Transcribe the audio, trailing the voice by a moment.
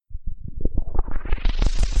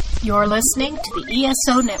You're listening to the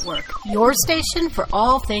ESO Network, your station for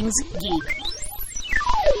all things geek.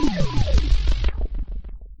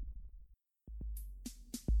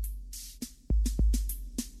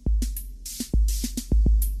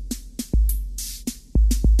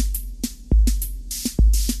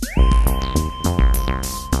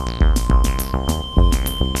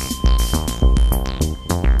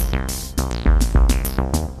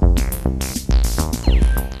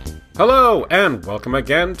 Hello, and welcome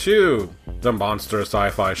again to the Monster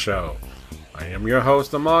Sci-Fi Show. I am your host,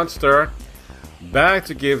 the Monster, back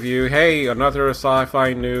to give you, another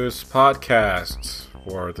sci-fi news podcast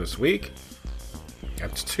for this week.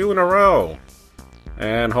 It's 2 in a row,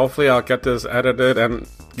 and hopefully I'll get this edited and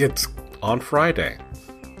it's on Friday,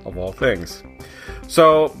 of all things.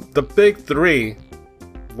 So, the big three,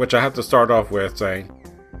 which I have to start off with saying,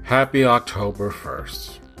 Happy October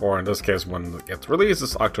 1st. Or in this case, when it gets released,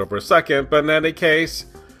 it's October 2nd. But in any case,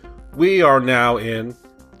 we are now in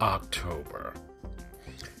October.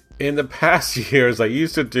 In the past years, I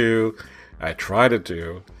try to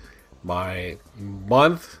do my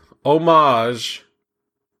month homage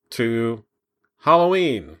to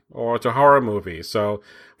Halloween or to horror movies. So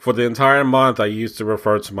for the entire month, I used to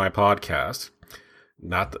refer to my podcast,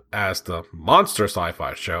 not as the Monster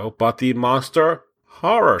Sci-Fi Show, but the Monster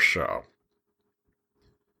Horror Show.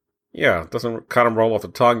 Yeah, it doesn't kind of roll off the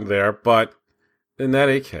tongue there, but in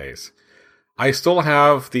any case, I still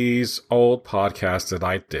have these old podcasts that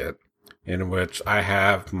I did, in which I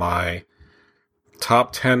have my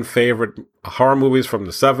top 10 favorite horror movies from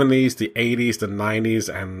the 70s, the 80s, the 90s,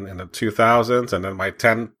 and the 2000s, and then my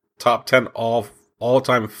top 10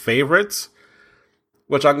 all-time favorites,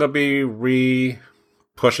 which I'm going to be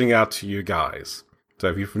re-pushing out to you guys. So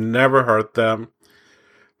if you've never heard them,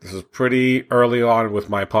 this is pretty early on with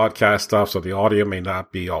my podcast stuff, so the audio may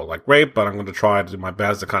not be all great, but I'm going to try to do my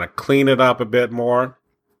best to kind of clean it up a bit more.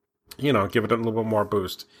 You know, give it a little bit more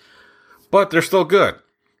boost. But they're still good.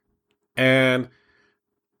 And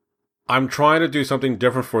I'm trying to do something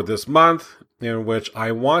different for this month, in which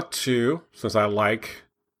I want to, since I like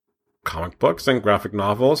comic books and graphic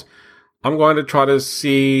novels, I'm going to try to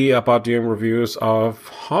see about doing reviews of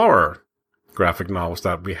horror graphic novels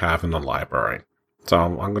that we have in the library. So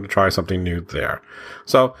I'm going to try something new there.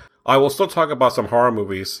 So I will still talk about some horror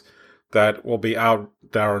movies that will be out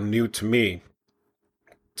that are new to me.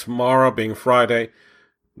 Tomorrow being Friday,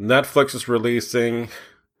 Netflix is releasing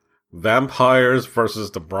Vampires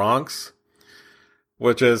versus the Bronx,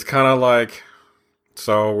 which is kind of like,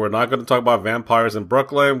 so we're not going to talk about vampires in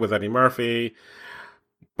Brooklyn with Eddie Murphy,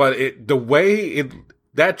 but the way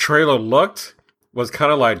that trailer looked was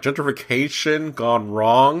kind of like gentrification gone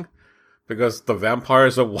wrong. Because the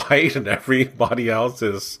vampires are white and everybody else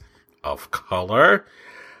is of color.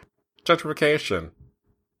 Gentrification.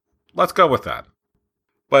 Let's go with that.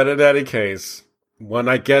 But in any case, when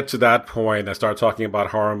I get to that point, I start talking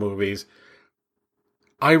about horror movies.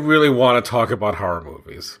 I really want to talk about horror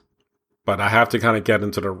movies. But I have to kind of get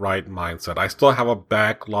into the right mindset. I still have a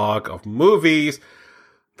backlog of movies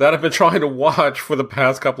that I've been trying to watch for the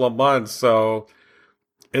past couple of months. So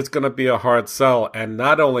it's going to be a hard sell. And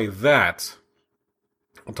not only that,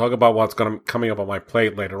 I'll talk about what's coming up on my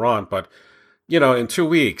plate later on. But, in 2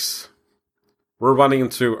 weeks, we're running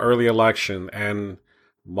into early election. And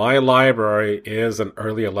my library is an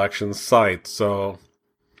early election site. So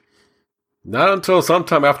not until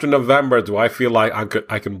sometime after November do I feel like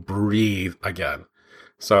I can breathe again.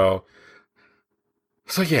 So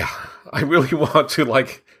yeah, I really want to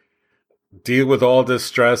deal with all this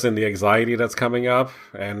stress and the anxiety that's coming up.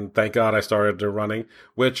 And thank God I started running,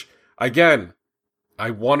 which, again,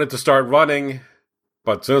 I wanted to start running,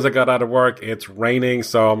 but as soon as I got out of work, it's raining.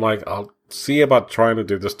 So I'm like, I'll see about trying to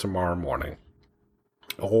do this tomorrow morning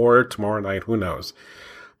or tomorrow night. Who knows?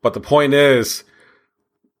 But the point is,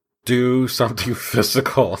 do something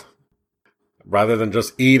physical rather than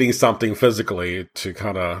just eating something physically to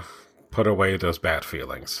kind of put away those bad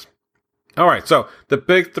feelings. All right, so the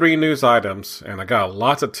big three news items, and I got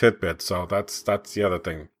lots of tidbits, so that's the other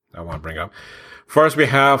thing I want to bring up. First, we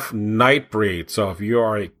have Nightbreed. So if you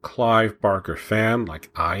are a Clive Barker fan,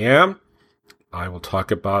 like I am, I will talk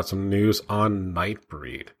about some news on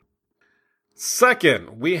Nightbreed.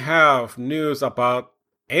 Second, we have news about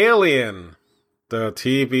Alien, the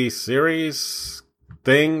TV series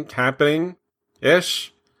thing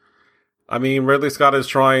happening-ish. I mean, Ridley Scott is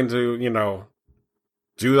trying to,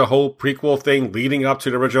 do the whole prequel thing leading up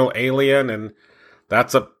to the original Alien, and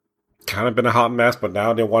that's kind of been a hot mess, but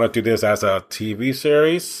now they want to do this as a TV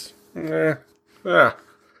series. We'll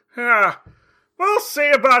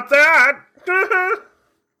see about that.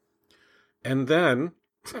 And then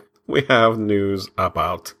we have news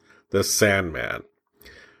about the Sandman,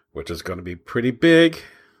 which is going to be pretty big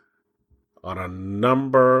on a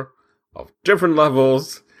number of different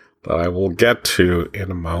levels that I will get to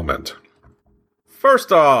in a moment.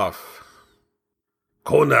 First off,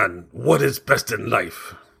 Conan, what is best in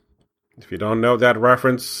life? If you don't know that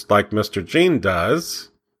reference, like Mr. Gene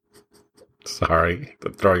does, sorry to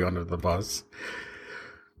throw you under the bus,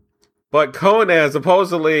 but Conan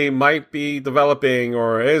supposedly might be developing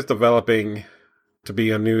or is developing to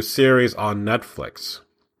be a new series on Netflix.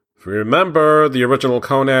 If you remember the original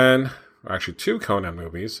Conan, or actually 2 Conan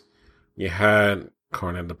movies, you had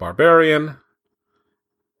Conan the Barbarian,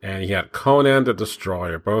 and you had Conan the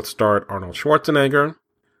Destroyer. Both starred Arnold Schwarzenegger.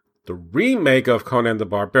 The remake of Conan the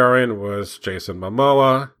Barbarian was Jason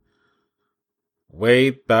Momoa,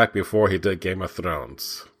 way back before he did Game of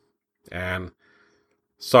Thrones. And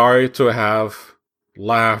sorry to have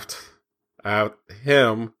laughed at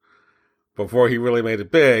him before he really made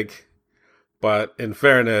it big, but in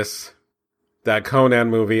fairness, that Conan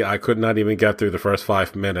movie, I could not even get through the first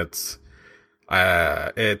 5 minutes.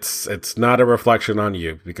 It's not a reflection on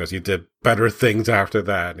you, because you did better things after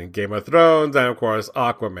that in Game of Thrones and, of course,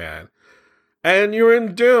 Aquaman. And you're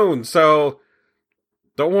in Dune, so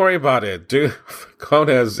don't worry about it.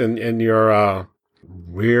 Conan's in your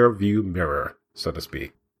rear view mirror, so to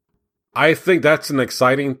speak. I think that's an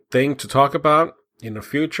exciting thing to talk about in the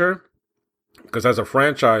future, because as a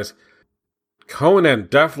franchise, Conan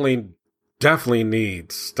definitely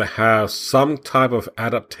needs to have some type of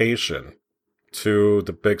adaptation to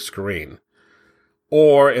the big screen.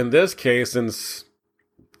 Or in this case, since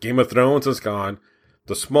Game of Thrones is gone,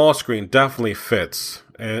 the small screen definitely fits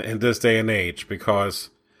in this day and age, because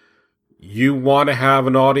you want to have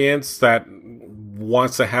an audience that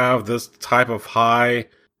wants to have this type of high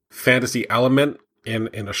fantasy element in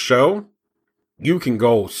a show. You can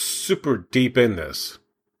go super deep in this.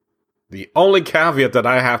 The only caveat that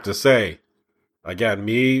I have to say, again,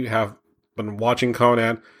 me have been watching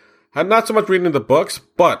Conan, and not so much reading the books,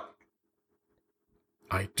 but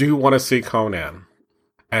I do want to see Conan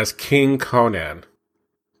as King Conan.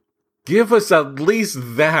 Give us at least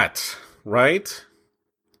that, right?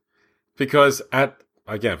 Because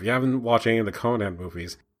again, if you haven't watched any of the Conan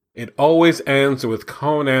movies, it always ends with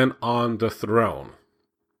Conan on the throne,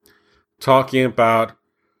 talking about,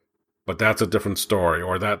 but that's a different story,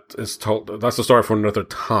 or that's a story for another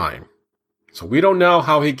time. So we don't know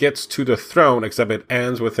how he gets to the throne, except it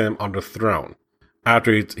ends with him on the throne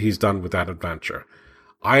after he's done with that adventure.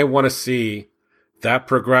 I want to see that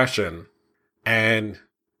progression, and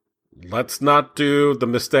let's not do the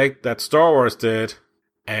mistake that Star Wars did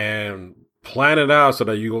and plan it out so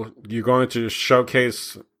that you're going to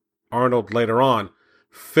showcase Arnold later on.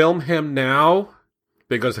 Film him now,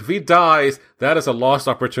 because if he dies, that is a lost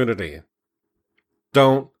opportunity.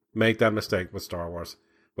 Don't make that mistake with Star Wars,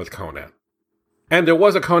 with Conan. And there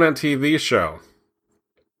was a Conan TV show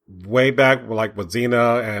way back, like when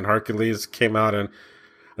Xena and Hercules came out, and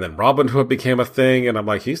then Robin Hood became a thing, and I'm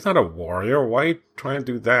like, he's not a warrior. Why are you trying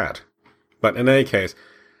to do that? But in any case,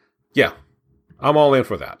 yeah, I'm all in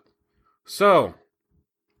for that. So,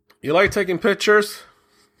 you like taking pictures?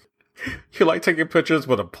 You like taking pictures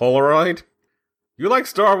with a Polaroid? You like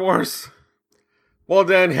Star Wars? Well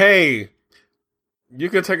then, hey, you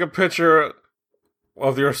can take a picture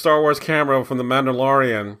of your Star Wars camera from The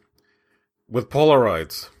Mandalorian with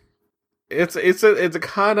Polaroids. It's a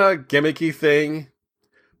kind of gimmicky thing,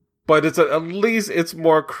 but at least it's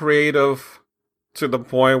more creative to the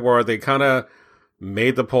point where they kind of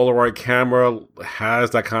made the Polaroid camera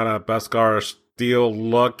has that kind of Beskar steel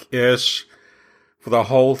look-ish for the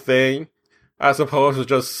whole thing, as opposed to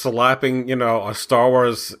just slapping, a Star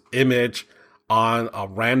Wars image on a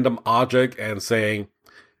random object and saying,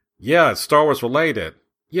 yeah, it's Star Wars related.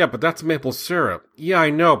 Yeah, but that's maple syrup. Yeah,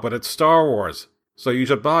 I know, but it's Star Wars, so you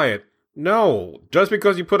should buy it. No, just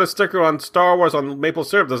because you put a sticker on Star Wars on maple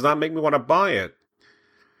syrup does not make me want to buy it.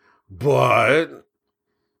 But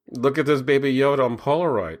look at this Baby Yoda on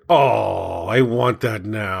Polaroid. Oh, I want that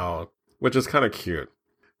now, which is kind of cute.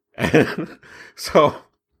 And so,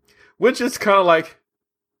 which is kind of like,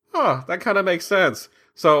 that kind of makes sense.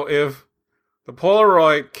 So if the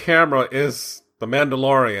Polaroid camera is The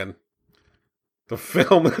Mandalorian, the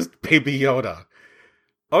film is Baby Yoda.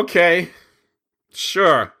 Okay,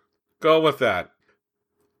 sure, go with that.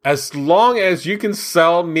 As long as you can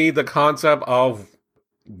sell me the concept of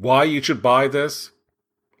why you should buy this,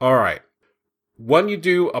 all right. When you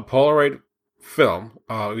do a Polaroid film,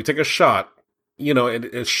 you take a shot,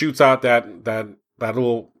 it shoots out that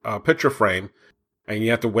little picture frame, and you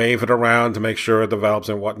have to wave it around to make sure it develops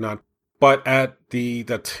and whatnot. but at the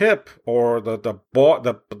tip, or the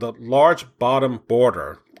large bottom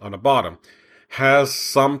border on the bottom, has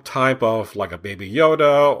some type of like a Baby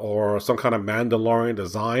Yoda or some kind of Mandalorian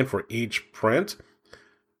design for each print.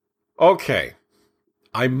 Okay,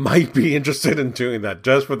 I might be interested in doing that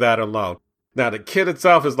just for that alone. Now, the kit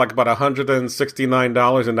itself is like about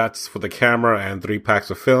 $169, and that's for the camera and 3 packs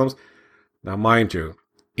of films. Now, mind you,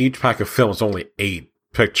 each pack of film is only 8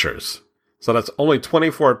 pictures. So that's only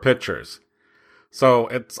 24 pictures. So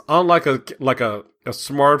it's unlike a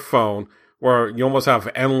smartphone where you almost have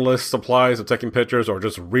endless supplies of taking pictures or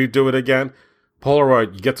just redo it again.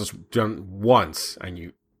 Polaroid, you get this done once and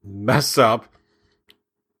you mess up.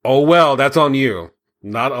 Oh well, that's on you.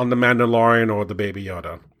 Not on the Mandalorian or the Baby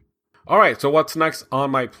Yoda. Alright, so what's next on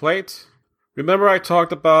my plate? Remember I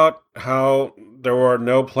talked about how there were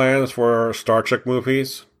no plans for Star Trek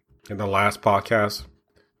movies in the last podcast?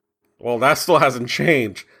 Well, that still hasn't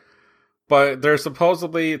changed. But there's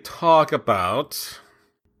supposedly talk about,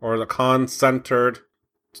 or the Khan-centered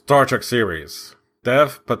Star Trek series.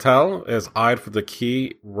 Dev Patel is eyed for the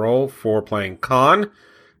key role for playing Khan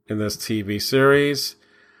in this TV series.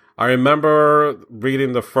 I remember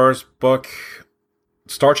reading the first book,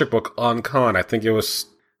 Star Trek book on Khan. I think it was,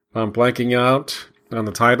 I'm blanking out on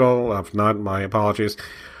the title. If not, my apologies.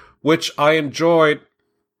 Which I enjoyed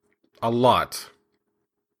a lot.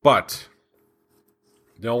 But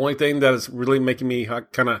the only thing that is really making me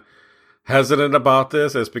kind of hesitant about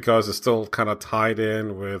this is because it's still kind of tied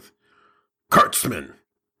in with Kurtzman.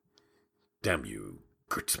 Damn you,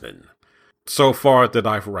 Kurtzman. So far that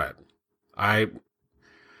I've read.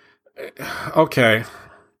 Okay.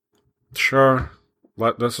 Sure.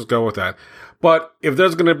 Let's just go with that. But if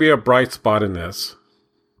there's going to be a bright spot in this,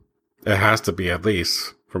 it has to be, at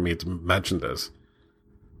least for me to mention this,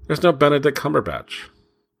 there's no Benedict Cumberbatch.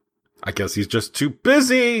 I guess he's just too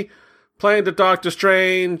busy playing the Doctor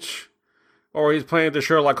Strange, or he's playing the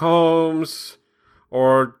Sherlock Holmes,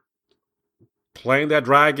 or playing that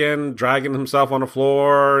dragging himself on the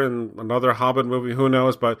floor in another Hobbit movie, who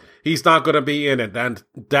knows, but he's not going to be in it, and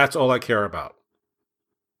that's all I care about.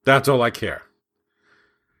 That's all I care.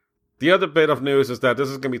 The other bit of news is that this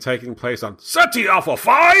is going to be taking place on Ceti Alpha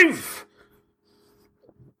 5!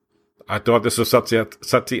 I thought this was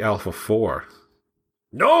Ceti Alpha 4.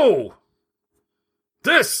 No!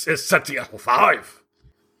 This is Ceti Alpha 5!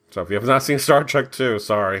 So if you have not seen Star Trek 2,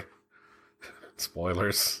 sorry.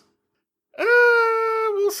 Spoilers.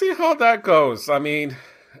 We'll see how that goes. I mean,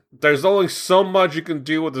 there's only so much you can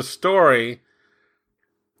do with the story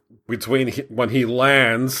between when he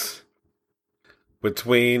lands,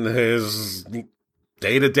 between his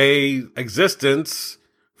day-to-day existence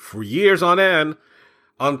for years on end,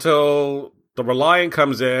 until the Reliant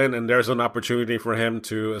comes in and there's an opportunity for him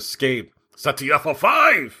to escape Ceti Alpha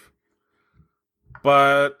 5.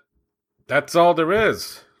 But that's all there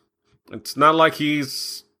is. It's not like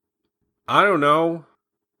he's, I don't know,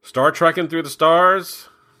 Star Trekking through the stars,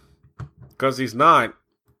 because he's not.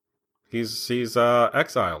 He's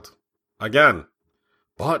exiled again.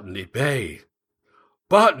 Botany Bay.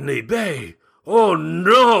 Botany Bay. Oh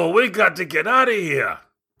no, we got to get out of here.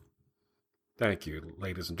 Thank you,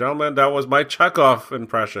 ladies and gentlemen. That was my Chekhov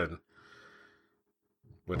impression,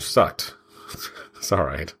 which sucked. It's all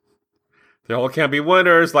right. They all can't be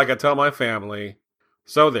winners, like I tell my family.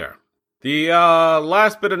 So there. The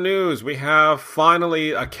last bit of news, we have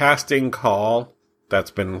finally a casting call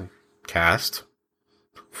that's been cast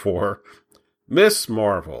for Miss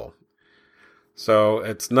Marvel. So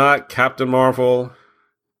it's not Captain Marvel.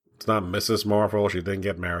 It's not Mrs. Marvel. She didn't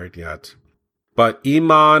get married yet. But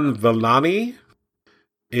Iman Vellani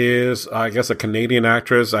is, I guess, a Canadian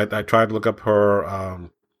actress. I tried to look up her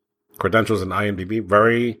credentials in IMDb.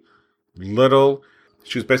 Very little.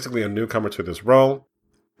 She's basically a newcomer to this role.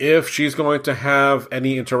 If she's going to have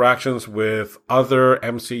any interactions with other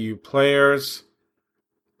MCU players,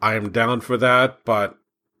 I am down for that. But,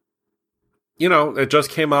 you know, it just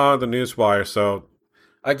came out of the newswire. So,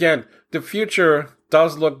 again, the future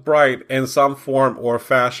does look bright in some form or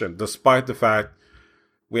fashion, despite the fact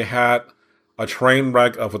we had a train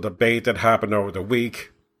wreck of a debate that happened over the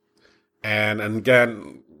week. And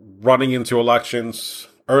again, running into elections,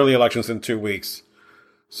 early elections in 2 weeks.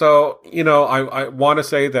 So, you know, I want to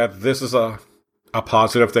say that this is a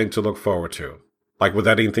positive thing to look forward to. Like with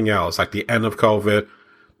anything else, like the end of COVID,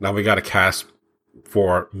 now we got to cast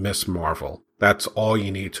for Miss Marvel. That's all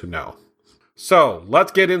you need to know. So,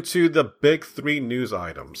 let's get into the big 3 news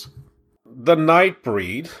items. The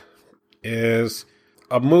Nightbreed is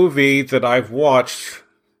a movie that I've watched,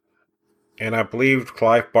 and I believe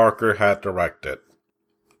Clive Barker had directed.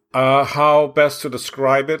 How best to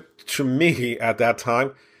describe it? To me, at that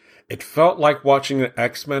time, it felt like watching an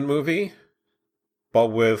X-Men movie, but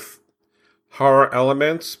with horror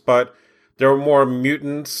elements, but there were more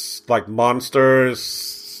mutants, like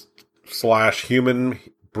monsters slash human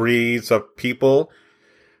breeds of people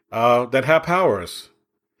that have powers.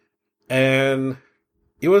 And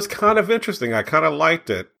it was kind of interesting. I kind of liked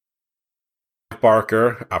it.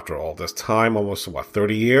 Barker, after all this time, almost,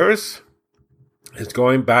 30 years, is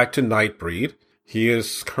going back to Nightbreed. He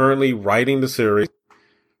is currently writing the series.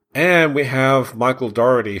 And we have Michael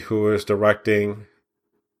Dougherty, who is directing,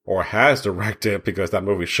 or has directed, because that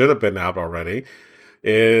movie should have been out already,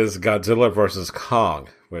 is Godzilla vs. Kong,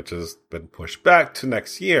 which has been pushed back to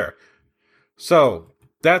next year. So,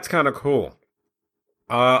 that's kind of cool.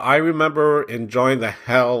 I remember enjoying the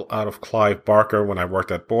hell out of Clive Barker when I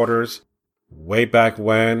worked at Borders, way back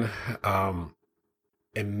when.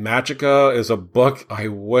 Imagica is a book I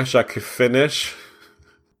wish I could finish.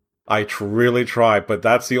 I really tried, but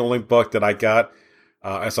that's the only book that I got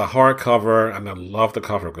as a hardcover, and I love the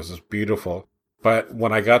cover because it's beautiful. But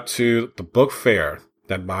when I got to the book fair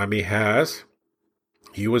that Miami has,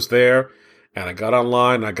 he was there, and I got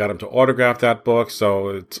online, I got him to autograph that book, so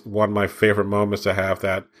it's one of my favorite moments to have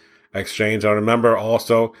that exchange. I remember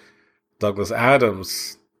also Douglas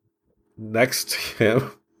Adams next to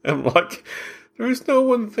him. I'm like, there's no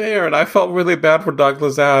one there, and I felt really bad for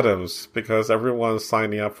Douglas Adams because everyone's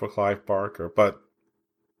signing up for Clive Barker, but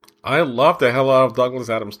I love the hell out of Douglas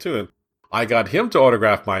Adams too, and I got him to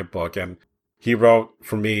autograph my book, and he wrote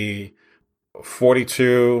for me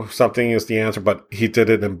 42 something is the answer, but he did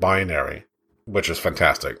it in binary, which is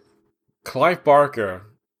fantastic. Clive Barker,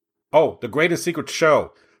 The Greatest Secret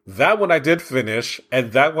Show. That one I did finish,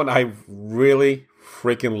 and that one I really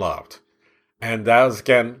freaking loved. And that was,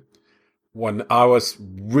 again, when I was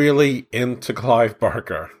really into Clive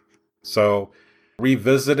Barker. So,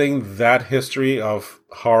 revisiting that history of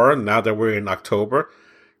horror, now that we're in October,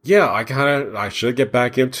 yeah, I should get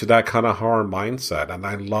back into that kind of horror mindset. And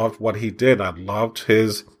I loved what he did. I loved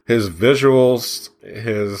his visuals,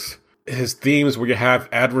 his themes where you have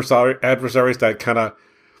adversaries that kind of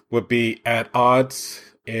would be at odds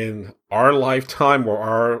in our lifetime or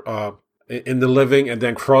our in the living, and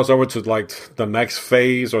then cross over to like the next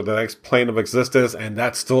phase or the next plane of existence, and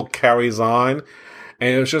that still carries on.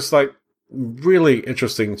 And it was just like really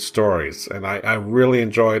interesting stories, and I really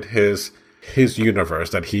enjoyed his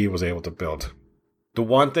universe that he was able to build. The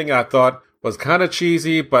one thing I thought was kind of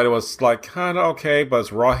cheesy, but it was like kind of okay, but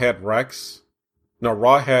it's Rawhead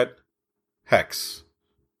Hex.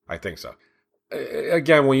 I think so.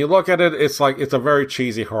 Again, when you look at it, it's like it's a very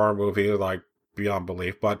cheesy horror movie, like beyond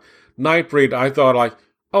belief. But Nightbreed, I thought like,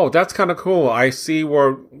 oh, that's kind of cool. I see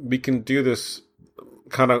where we can do this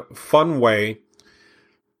kind of fun way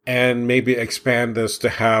and maybe expand this to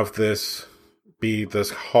have this be this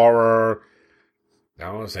horror, I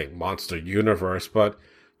don't want to say monster universe, but,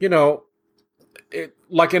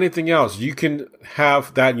 like anything else, you can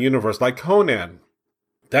have that universe like Conan.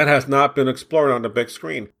 That has not been explored on the big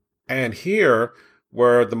screen. And here,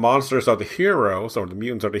 where the monsters are the heroes, or the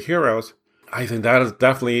mutants are the heroes, I think that is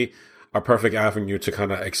definitely a perfect avenue to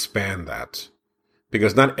kind of expand that.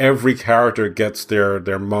 Because not every character gets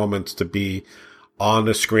their moments to be on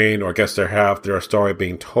the screen or gets to have their story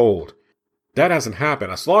being told. That hasn't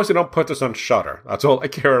happened. As long as they don't put this on Shudder. That's all I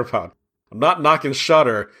care about. I'm not knocking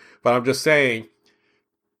Shudder, but I'm just saying,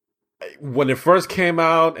 when it first came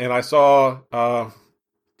out and I saw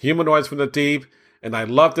Humanoids from the Deep, and I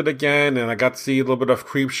loved it again, and I got to see a little bit of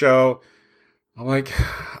Creepshow, I'm like,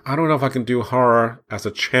 I don't know if I can do horror as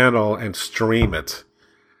a channel and stream it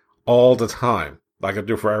all the time like I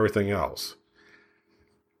do for everything else.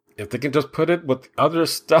 If they can just put it with other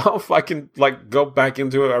stuff, I can like go back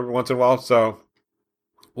into it every once in a while. So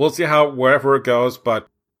we'll see wherever it goes. But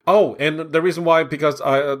and the reason why, because the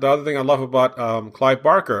other thing I love about Clive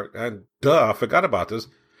Barker, and I forgot about this,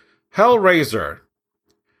 Hellraiser.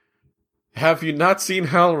 Have you not seen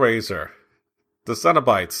Hellraiser? The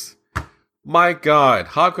Cenobites. My God,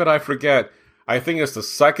 how could I forget? I think it's the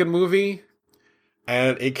second movie,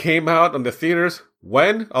 and it came out in the theaters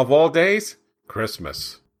when, of all days?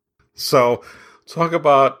 Christmas. So, talk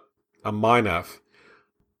about a mind F.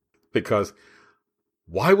 Because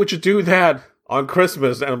why would you do that on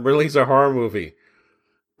Christmas and release a horror movie?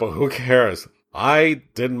 But who cares? I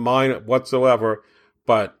didn't mind it whatsoever.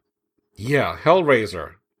 But yeah,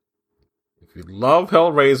 Hellraiser. If you love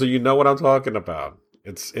Hellraiser, you know what I'm talking about.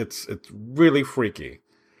 It's really freaky.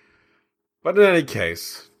 But in any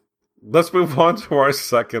case, let's move on to our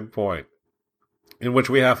second point, in which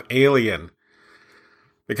we have Alien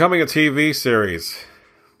becoming a TV series.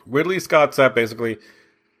 Ridley Scott said basically,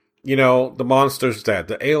 the monster's dead,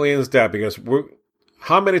 the alien's dead, because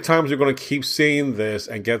how many times are you going to keep seeing this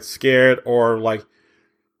and get scared, or like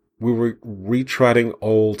we were retreading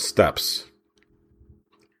old steps?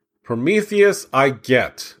 Prometheus, I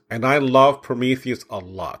get, and I love Prometheus a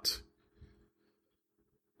lot.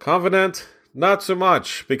 Covenant, not so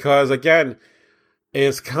much, because again,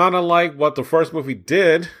 it's kind of like what the first movie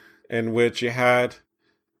did, in which you had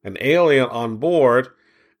an alien on board,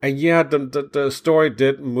 and yeah, the story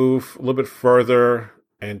did move a little bit further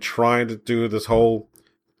and trying to do this whole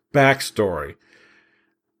backstory.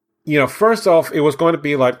 First off, it was going to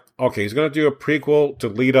be like, okay, he's going to do a prequel to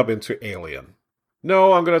lead up into Alien.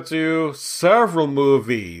 No, I'm going to do several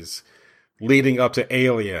movies leading up to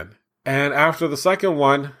Alien. And after the second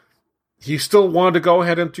one, he still wanted to go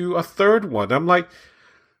ahead and do a third one. I'm like,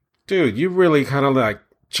 dude, you really kind of like,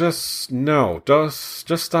 just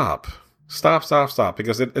stop. Stop,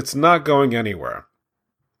 because it's not going anywhere.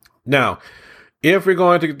 Now, if we're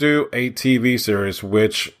going to do a TV series,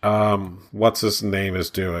 which, what's his name is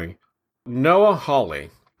doing? Noah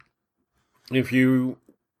Hawley. If you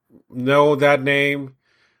know that name,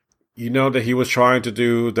 you know that he was trying to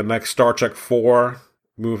do the next Star Trek 4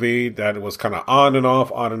 movie that was kind of on and off.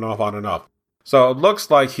 So it looks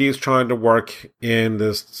like he's trying to work in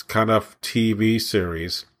this kind of TV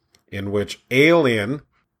series in which Alien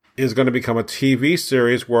is going to become a TV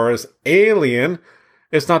series, whereas Alien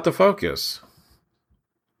is not the focus.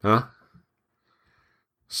 Huh?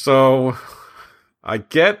 So, I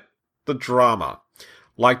get the drama,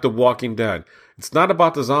 like The Walking Dead. It's not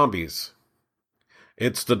about the zombies.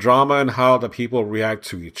 It's the drama and how the people react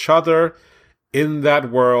to each other in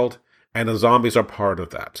that world, and the zombies are part of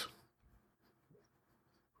that.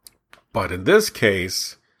 But in this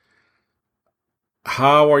case,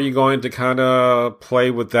 how are you going to kind of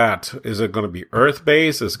play with that? Is it going to be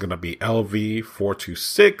Earth-based? Is it going to be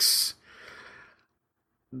LV-426?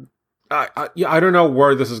 I don't know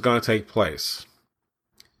where this is going to take place.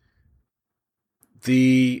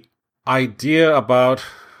 The idea about,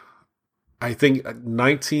 I think,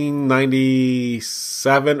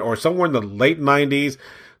 1997 or somewhere in the late 90s,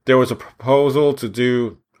 there was a proposal to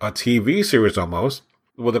do a TV series almost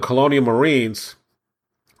with the Colonial Marines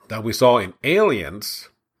that we saw in Aliens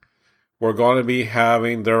were going to be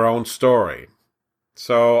having their own story.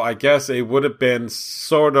 So I guess it would have been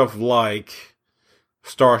sort of like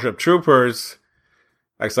Starship Troopers,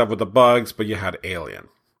 except with the bugs, but you had Alien.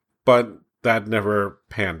 But that never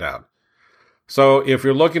panned out. So if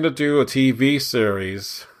you're looking to do a TV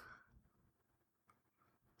series,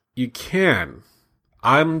 you can.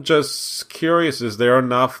 I'm just curious, is there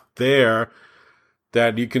enough there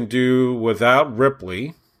that you can do without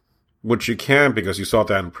Ripley, which you can because you saw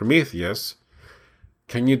that in Prometheus?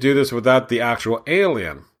 Can you do this without the actual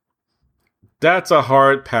alien? That's a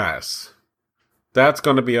hard pass. That's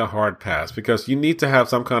going to be a hard pass because you need to have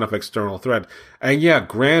some kind of external threat. And yeah,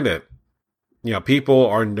 granted, people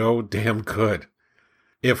are no damn good.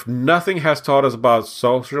 If nothing has taught us about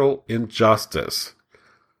social injustice,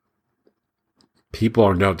 people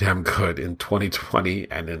are no damn good in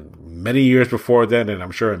 2020 and in many years before then, and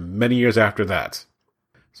I'm sure in many years after that.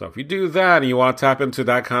 So if you do that and you want to tap into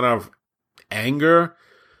that kind of anger,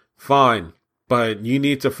 fine. But you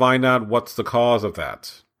need to find out what's the cause of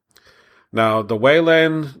that. Now, the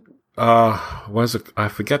Weyland, I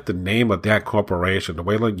forget the name of that corporation, the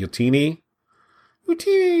Weyland Yutani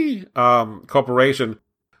Corporation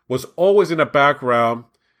was always in the background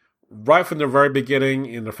right from the very beginning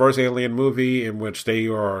in the first Alien movie, in which they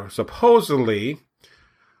are supposedly,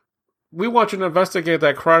 we want you to investigate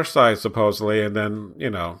that crash site, supposedly, and then,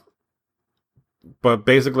 but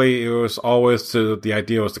basically it was always the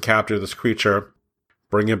idea was to capture this creature,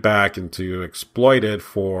 bring it back, and to exploit it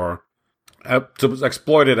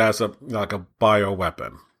as a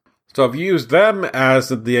bioweapon. So I've used them as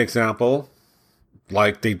the example,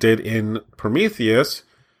 like they did in Prometheus.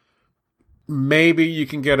 Maybe you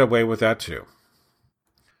can get away with that too.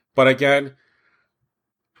 But again,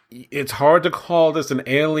 it's hard to call this an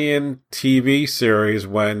Alien TV series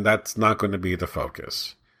when that's not going to be the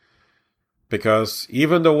focus. Because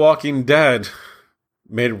even The Walking Dead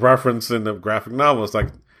made reference in the graphic novel. It's like,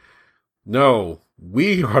 no,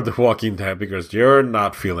 we are The Walking Dead because you're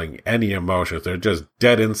not feeling any emotions. They're just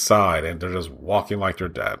dead inside and they're just walking like they're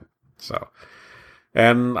dead. So,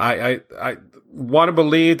 and I want to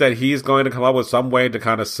believe that he's going to come up with some way to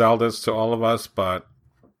kind of sell this to all of us, but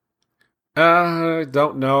I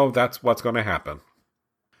don't know if that's what's going to happen.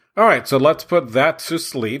 All right, so let's put that to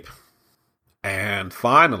sleep. And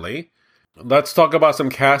finally, let's talk about some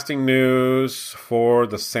casting news for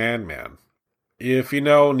the Sandman. If you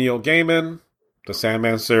know Neil Gaiman, the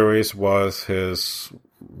Sandman series was his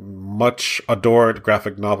much adored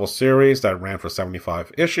graphic novel series that ran for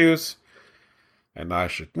 75 issues. And I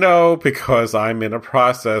should know because I'm in a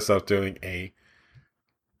process of doing a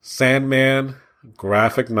Sandman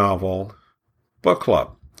graphic novel book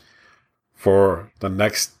club for the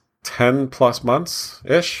next 10 plus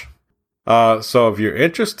months-ish. So if you're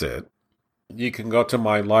interested, you can go to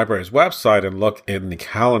my library's website and look in the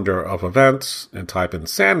calendar of events and type in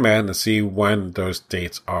Sandman to see when those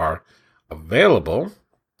dates are available.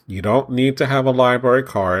 You don't need to have a library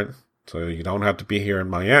card, so you don't have to be here in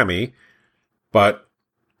Miami, but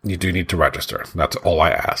you do need to register. That's all I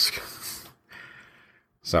ask.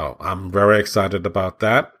 So I'm very excited about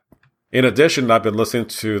that. In addition, I've been listening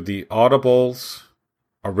to the Audible's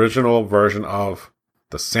original version of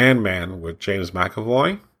The Sandman with James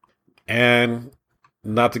McAvoy. And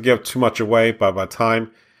not to give too much away, but by the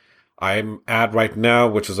time I'm at right now,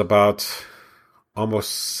 which is about almost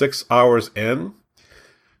 6 hours in,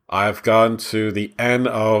 I've gotten to the end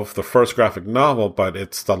of the first graphic novel, but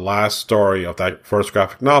it's the last story of that first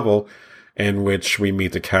graphic novel in which we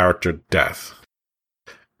meet the character Death.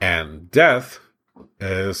 And Death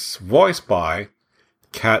is voiced by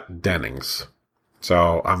Kat Dennings.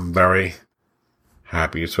 So I'm very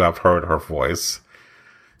happy to have heard her voice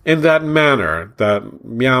in that manner, that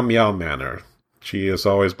meow meow manner. She has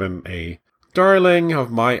always been a darling of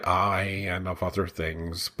my eye and of other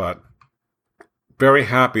things, but very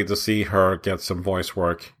happy to see her get some voice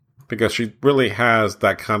work because she really has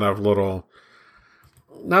that kind of little,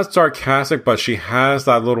 not sarcastic, but she has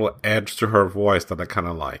that little edge to her voice that I kind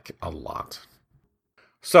of like a lot.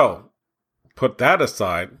 So, put that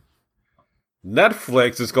aside,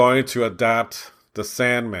 Netflix is going to adapt The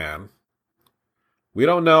Sandman. We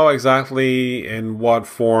don't know exactly in what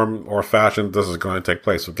form or fashion this is going to take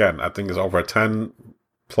place. Again, I think it's over 10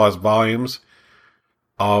 plus volumes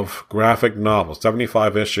of graphic novels,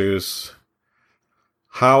 75 issues.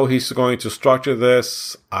 How he's going to structure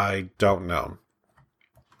this, I don't know.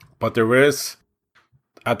 But there is,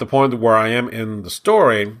 at the point where I am in the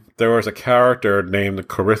story, there is a character named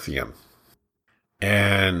Corinthian.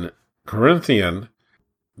 And Corinthian,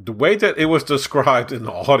 the way that it was described in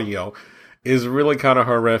the audio is really kind of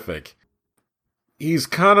horrific. He's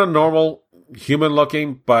kind of normal, human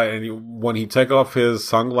looking, but when he takes off his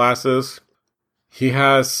sunglasses, he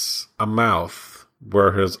has a mouth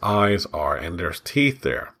where his eyes are, and there's teeth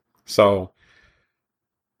there. So,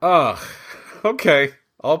 okay,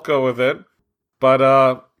 I'll go with it. But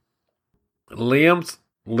Liam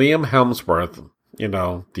Hemsworth, you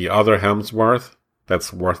know, the other Hemsworth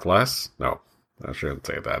that's worth less. No, I shouldn't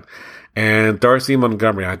say that. And Darcy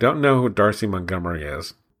Montgomery. I don't know who Darcy Montgomery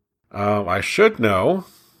is. I should know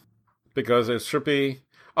because it should be.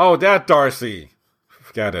 Oh, that Darcy.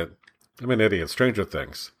 Forget it. I'm an idiot. Stranger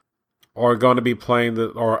Things. Or going to be playing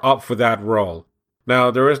or up for that role.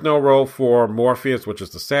 Now, there is no role for Morpheus, which is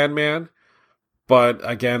the Sandman. But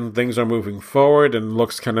again, things are moving forward and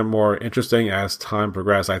looks kind of more interesting as time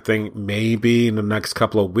progresses. I think maybe in the next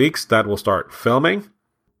couple of weeks that will start filming.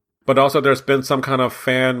 But also there's been some kind of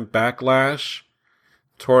fan backlash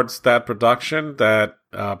towards that production that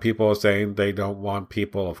people are saying they don't want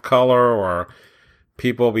people of color or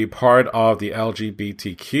people be part of the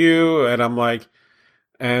LGBTQ. And I'm like,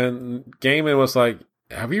 and Gaiman was like,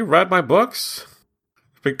 have you read my books?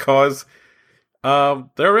 Because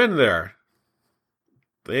they're in there.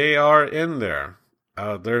 They are in there.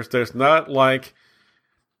 There's not like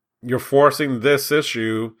you're forcing this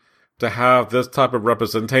issue to have this type of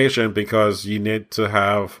representation because you need to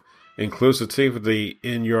have inclusivity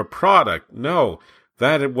in your product. No,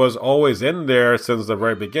 that it was always in there since the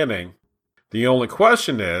very beginning. The only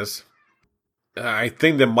question is, I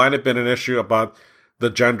think there might have been an issue about the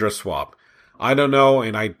gender swap. I don't know,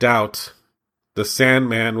 and I doubt the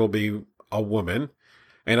Sandman will be a woman,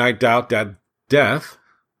 and I doubt that Death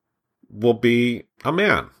will be a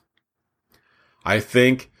man. I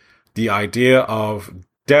think the idea of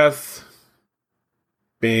Death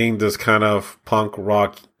being this kind of punk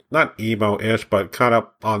rock, not emo-ish, but kind of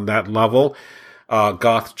on that level,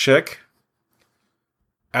 goth chick,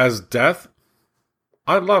 as Death,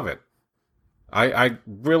 I love it. I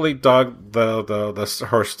really dug the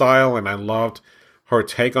her style, and I loved her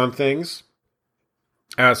take on things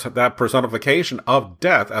as that personification of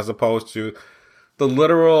Death, as opposed to the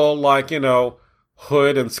literal, like, you know,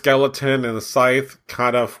 hood and skeleton and scythe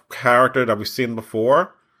kind of character that we've seen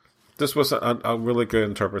before. This was a really good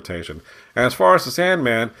interpretation. And as far as the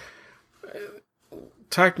Sandman,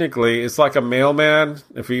 technically, it's like a male man.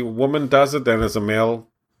 If a woman does it, then it's a male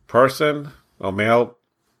person, a male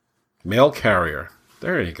Mail carrier.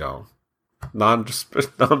 There you go.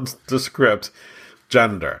 Nondescript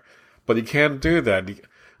gender. But you can't do that.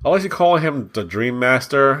 Unless you call him the Dream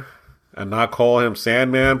Master and not call him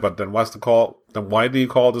Sandman, but then what's the call? Then why do you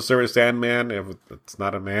call the series Sandman if it's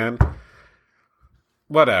not a man?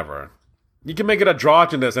 Whatever. You can make it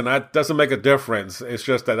androgynous and that doesn't make a difference. It's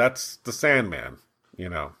just that that's the Sandman, you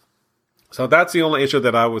know. So that's the only issue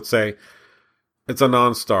that I would say it's a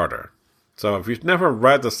non-starter. So if you've never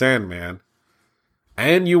read the Sandman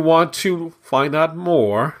and you want to find out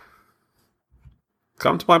more,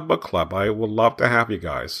 come to my book club. I would love to have you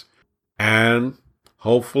guys. And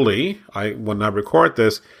hopefully, when I record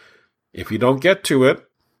this, if you don't get to it,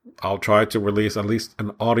 I'll try to release at least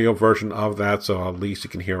an audio version of that so at least you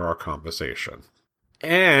can hear our conversation.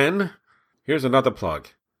 And here's another plug.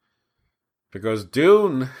 Because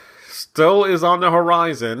Dune still is on the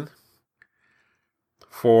horizon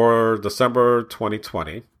for December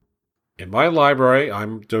 2020. In my library,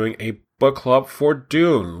 I'm doing a book club for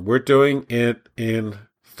Dune. We're doing it in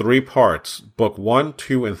 3 parts. Book 1,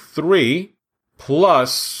 2, and 3.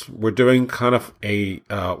 Plus, we're doing kind of a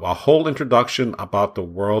whole introduction about the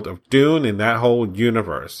world of Dune in that whole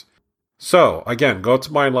universe. So, again, go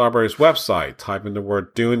to my library's website, type in the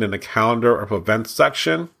word Dune in the calendar of events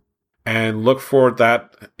section, and look for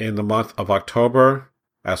that in the month of October,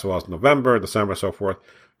 as well as November, December, so forth.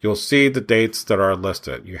 You'll see the dates that are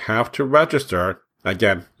listed. You have to register.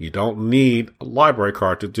 Again, you don't need a library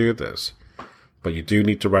card to do this, but you do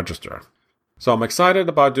need to register. So I'm excited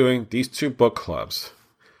about doing these 2 book clubs.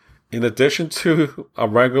 In addition to a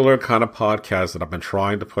regular kind of podcast that I've been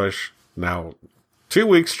trying to push now 2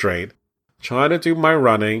 weeks straight, trying to do my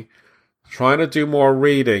running, trying to do more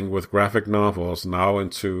reading with graphic novels now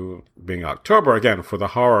into being October again for the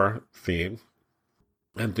horror theme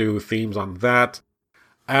and do themes on that,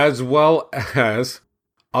 as well as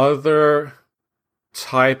other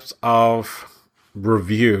types of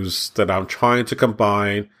reviews that I'm trying to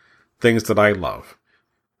combine things that I love.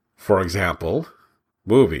 For example,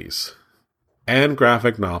 movies and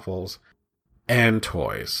graphic novels and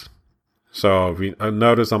toys. So if you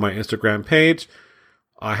notice on my Instagram page,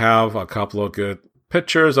 I have a couple of good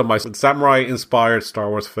pictures of my samurai-inspired Star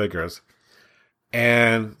Wars figures.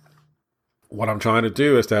 And what I'm trying to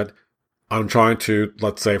do is that I'm trying to,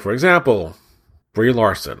 let's say, for example, Brie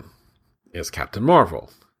Larson is Captain Marvel.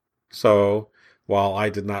 So while I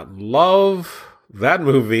did not love that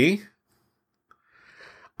movie,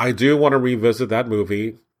 I do want to revisit that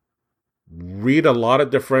movie, read a lot of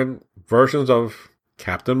different versions of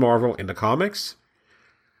Captain Marvel in the comics,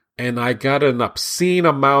 and I got an obscene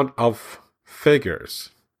amount of figures.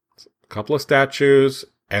 A couple of statues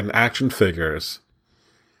and action figures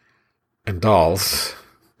and dolls.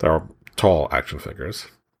 There are tall action figures,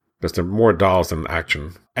 because they're more dolls than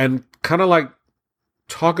action. And kind of like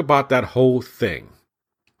talk about that whole thing.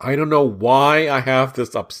 I don't know why I have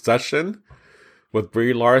this obsession with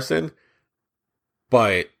Brie Larson,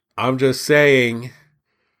 but I'm just saying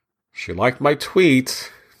she liked my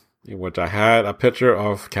tweet in which I had a picture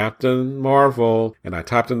of Captain Marvel and I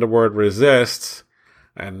typed in the word resist,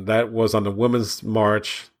 and that was on the Women's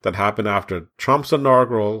March that happened after Trump's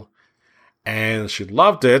inaugural, and she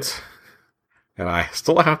loved it, and I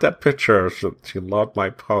still have that picture. She loved my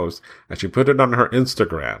post, and she put it on her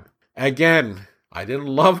Instagram. Again, I didn't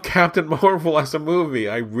love Captain Marvel as a movie.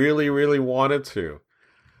 I really, really wanted to.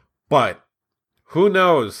 But who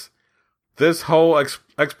knows? This whole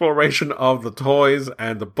exploration of the toys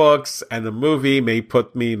and the books and the movie may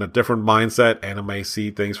put me in a different mindset, and I may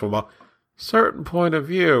see things from a certain point of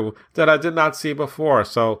view that I did not see before.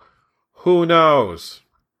 So who knows?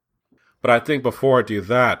 But I think before I do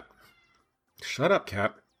that, shut up,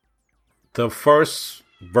 cat. The first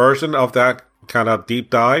version of that kind of deep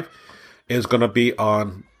dive is going to be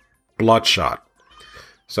on Bloodshot.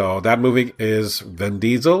 So that movie is Vin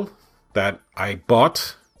Diesel that I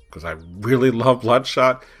bought because I really love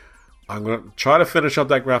Bloodshot. I'm going to try to finish up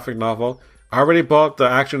that graphic novel. I already bought the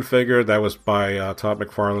action figure that was by Todd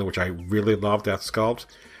McFarlane, which I really love that sculpt.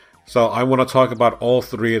 So I want to talk about all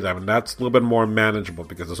 3 of them, and that's a little bit more manageable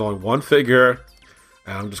because there's only one figure,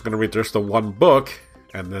 and I'm just going to read just the one book,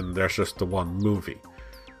 and then there's just the one movie.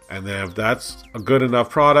 And then if that's a good enough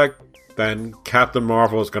product, then Captain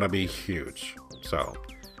Marvel is going to be huge. So,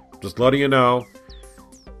 just letting you know,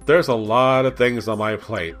 there's a lot of things on my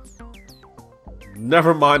plate.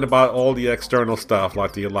 Never mind about all the external stuff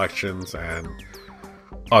like the elections and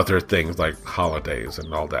other things like holidays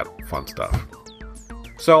and all that fun stuff.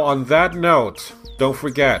 So on that note, don't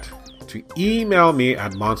forget to email me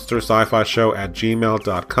at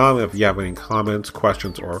monsterscifishow@gmail.com if you have any comments,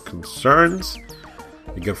 questions, or concerns.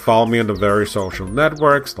 You can follow me on the various social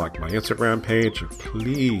networks, like my Instagram page.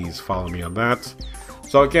 Please follow me on that.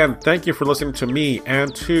 So again, thank you for listening to me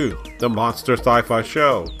and to the Monster Sci-Fi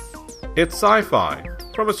Show. It's sci-fi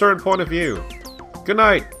from a certain point of view. Good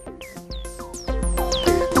night.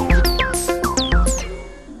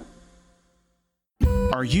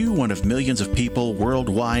 Are you one of millions of people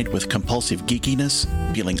worldwide with compulsive geekiness,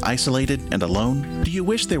 feeling isolated and alone? Do you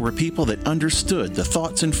wish there were people that understood the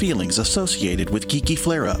thoughts and feelings associated with geeky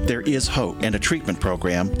flare-up? There is hope and a treatment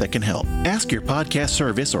program that can help. Ask your podcast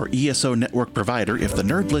service or ESO network provider if the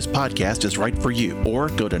Nerd Bliss podcast is right for you, or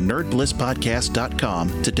go to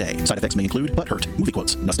nerdblisspodcast.com today. Side effects may include butthurt, movie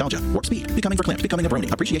quotes, nostalgia, warp speed, becoming verklempt, becoming a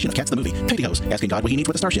brony, appreciation of Cats the movie, pantyhose, asking God what he needs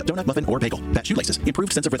with a starship, donut, muffin, or bagel, fat shoelaces,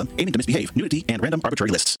 improved sense of rhythm, aiming to misbehave, nudity, and random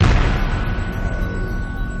arbitrary lists.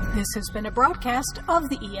 This has been a broadcast of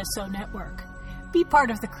the ESO Network. Be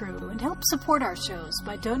part of the crew and help support our shows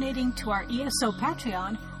by donating to our ESO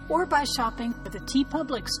Patreon or by shopping at the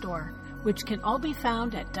TeePublic store, which can all be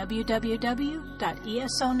found at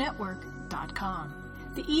www.esonetwork.com.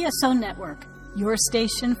 The ESO Network, your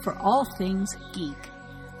station for all things geek.